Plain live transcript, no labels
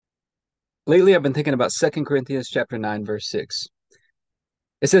Lately, I've been thinking about 2 Corinthians chapter 9, verse 6.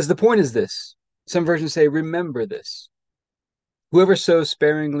 It says, the point is this. Some versions say, remember this. Whoever sows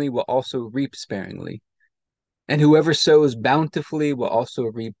sparingly will also reap sparingly, and whoever sows bountifully will also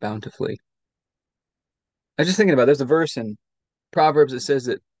reap bountifully. I was just thinking about, there's a verse in Proverbs that says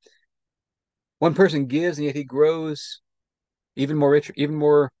that one person gives and yet he grows even more rich, even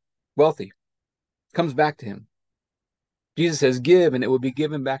more wealthy, comes back to him. Jesus says, give and it will be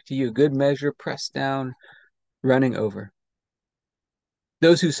given back to you. Good measure, pressed down, running over.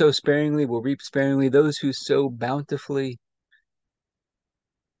 Those who sow sparingly will reap sparingly. Those who sow bountifully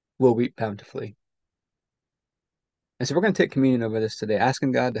will reap bountifully. And so we're going to take communion over this today,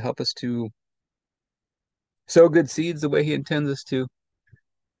 asking God to help us to sow good seeds the way He intends us to,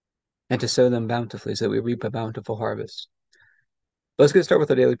 and to sow them bountifully so that we reap a bountiful harvest. Let's get started with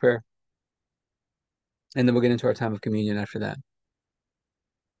our daily prayer, and then we'll get into our time of communion after that.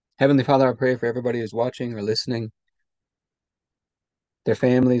 Heavenly Father, I pray for everybody who's watching or listening, their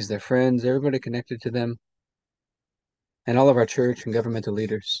families, their friends, everybody connected to them, and all of our church and governmental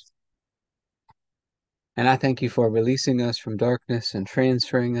leaders. And I thank you for releasing us from darkness and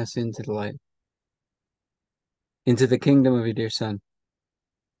transferring us into the light, into the kingdom of your dear Son.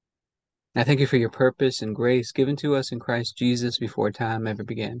 I thank you for your purpose and grace given to us in Christ Jesus before time ever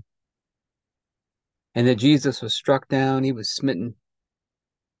began. And that Jesus was struck down, he was smitten,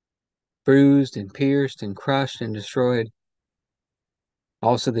 bruised and pierced and crushed and destroyed,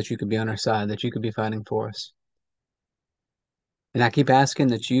 also that you could be on our side, that you could be fighting for us. And I keep asking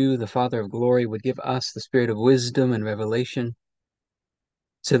that you, the Father of glory, would give us the spirit of wisdom and revelation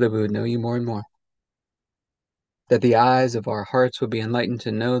so that we would know you more and more, that the eyes of our hearts would be enlightened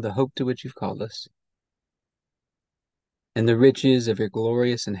to know the hope to which you've called us, and the riches of your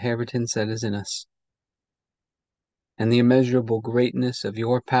glorious inheritance that is in us, and the immeasurable greatness of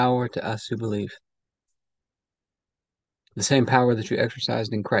your power to us who believe. The same power that you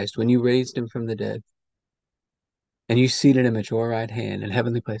exercised in Christ when you raised him from the dead, and you seated him at your right hand in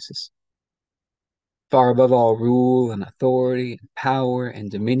heavenly places, far above all rule and authority and power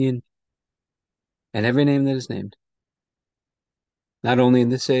and dominion, and every name that is named, not only in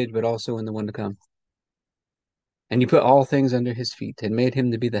this age, but also in the one to come. And you put all things under his feet and made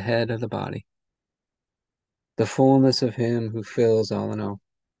him to be the head of the body, the fullness of him who fills all in all.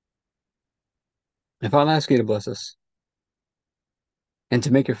 If I'll ask you to bless us, and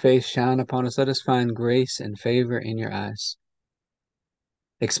to make your face shine upon us, let us find grace and favor in your eyes.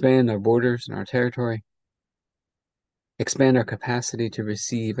 Expand our borders and our territory. Expand our capacity to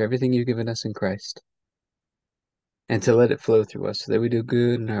receive everything you've given us in Christ, and to let it flow through us so that we do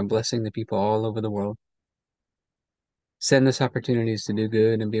good and are blessing the people all over the world. Send us opportunities to do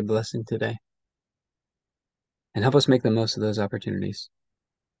good and be a blessing today, and help us make the most of those opportunities.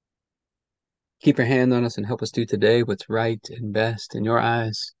 Keep your hand on us and help us do today what's right and best in your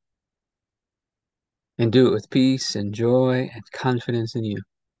eyes, and do it with peace and joy and confidence in you.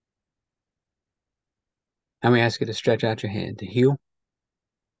 And we ask you to stretch out your hand to heal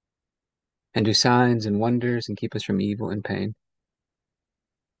and do signs and wonders and keep us from evil and pain.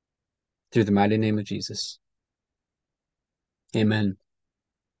 Through the mighty name of Jesus. Amen.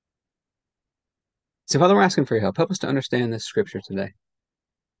 So, Father, we're asking for your help. Help us to understand this scripture today.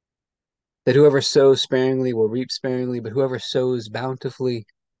 That whoever sows sparingly will reap sparingly, but whoever sows bountifully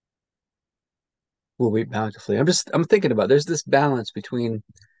will reap bountifully. I'm thinking about there's this balance between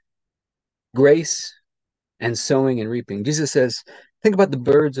grace and sowing and reaping. Jesus says, think about the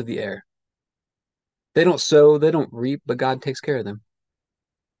birds of the air. They don't sow, they don't reap, but God takes care of them.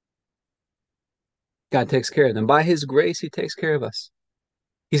 God takes care of them. By his grace, he takes care of us.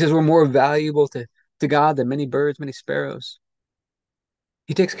 He says we're more valuable to God than many birds, many sparrows.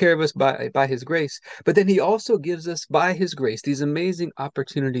 He takes care of us by his grace, but then he also gives us by his grace these amazing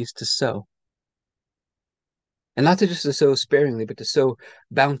opportunities to sow. And not to just to sow sparingly, but to sow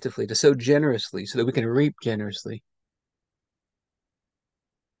bountifully, to sow generously so that we can reap generously.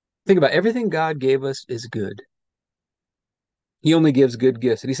 Think about everything God gave us is good. He only gives good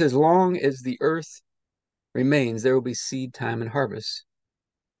gifts. And he says, long as the earth remains, there will be seed time and harvest.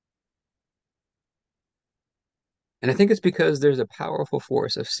 And I think it's because there's a powerful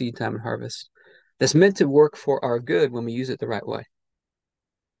force of seed time and harvest that's meant to work for our good when we use it the right way.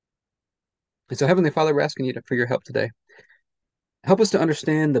 And so, Heavenly Father, we're asking you for your help today. Help us to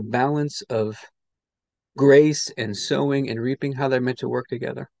understand the balance of grace and sowing and reaping, how they're meant to work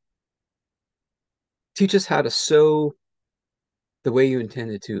together. Teach us how to sow the way you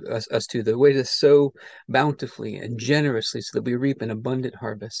intended us to, the way to sow bountifully and generously so that we reap an abundant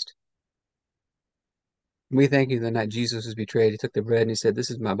harvest. We thank you the night Jesus was betrayed, he took the bread and he said, this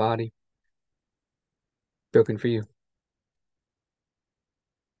is my body broken for you.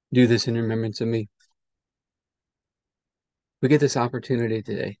 Do this in remembrance of me. We get this opportunity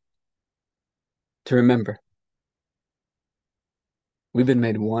today to remember we've been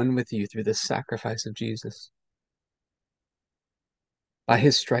made one with you through the sacrifice of Jesus. By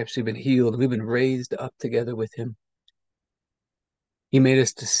his stripes, we've been healed. We've been raised up together with him. He made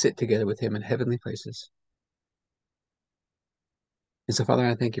us to sit together with him in heavenly places. And so, Father,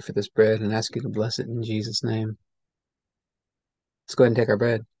 I thank you for this bread and ask you to bless it in Jesus' name. Let's go ahead and take our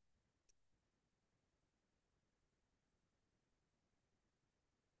bread.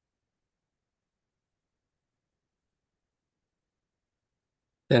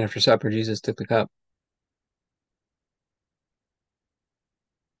 Then after supper, Jesus took the cup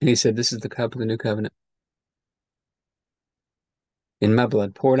and he said, "This is the cup of the new covenant in my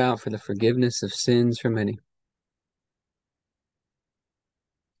blood, poured out for the forgiveness of sins for many."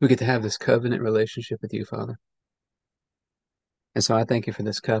 We get to have this covenant relationship with you, Father. And so I thank you for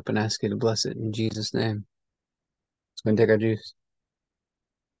this cup and ask you to bless it in Jesus' name. Let's go and take our juice.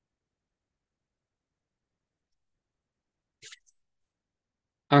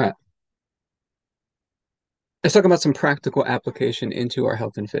 All right. Let's talk about some practical application into our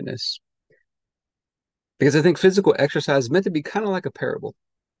health and fitness. Because I think physical exercise is meant to be kind of like a parable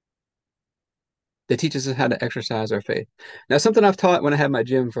that teaches us how to exercise our faith. Now, something I've taught when I had my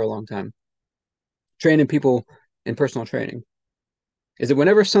gym for a long time, training people in personal training, is that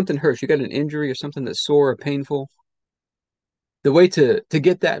whenever something hurts, you got an injury or something that's sore or painful, the way to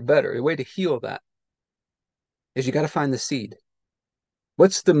get that better, the way to heal that is you got to find the seed.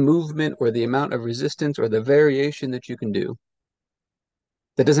 What's the movement or the amount of resistance or the variation that you can do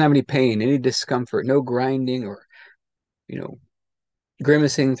that doesn't have any pain, any discomfort, no grinding or, you know,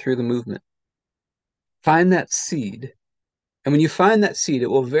 grimacing through the movement? Find that seed. And when you find that seed, it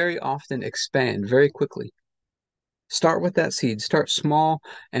will very often expand very quickly. Start with that seed, start small,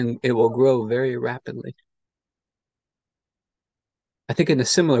 and it will grow very rapidly. I think in a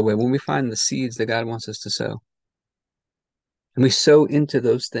similar way, when we find the seeds that God wants us to sow, and we sow into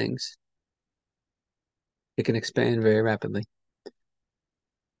those things, it can expand very rapidly.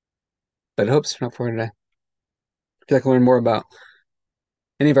 But I hope it's enough for today. If you'd like to learn more about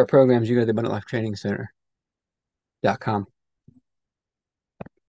any of our programs, you go to the abundantlifetrainingcenter.com.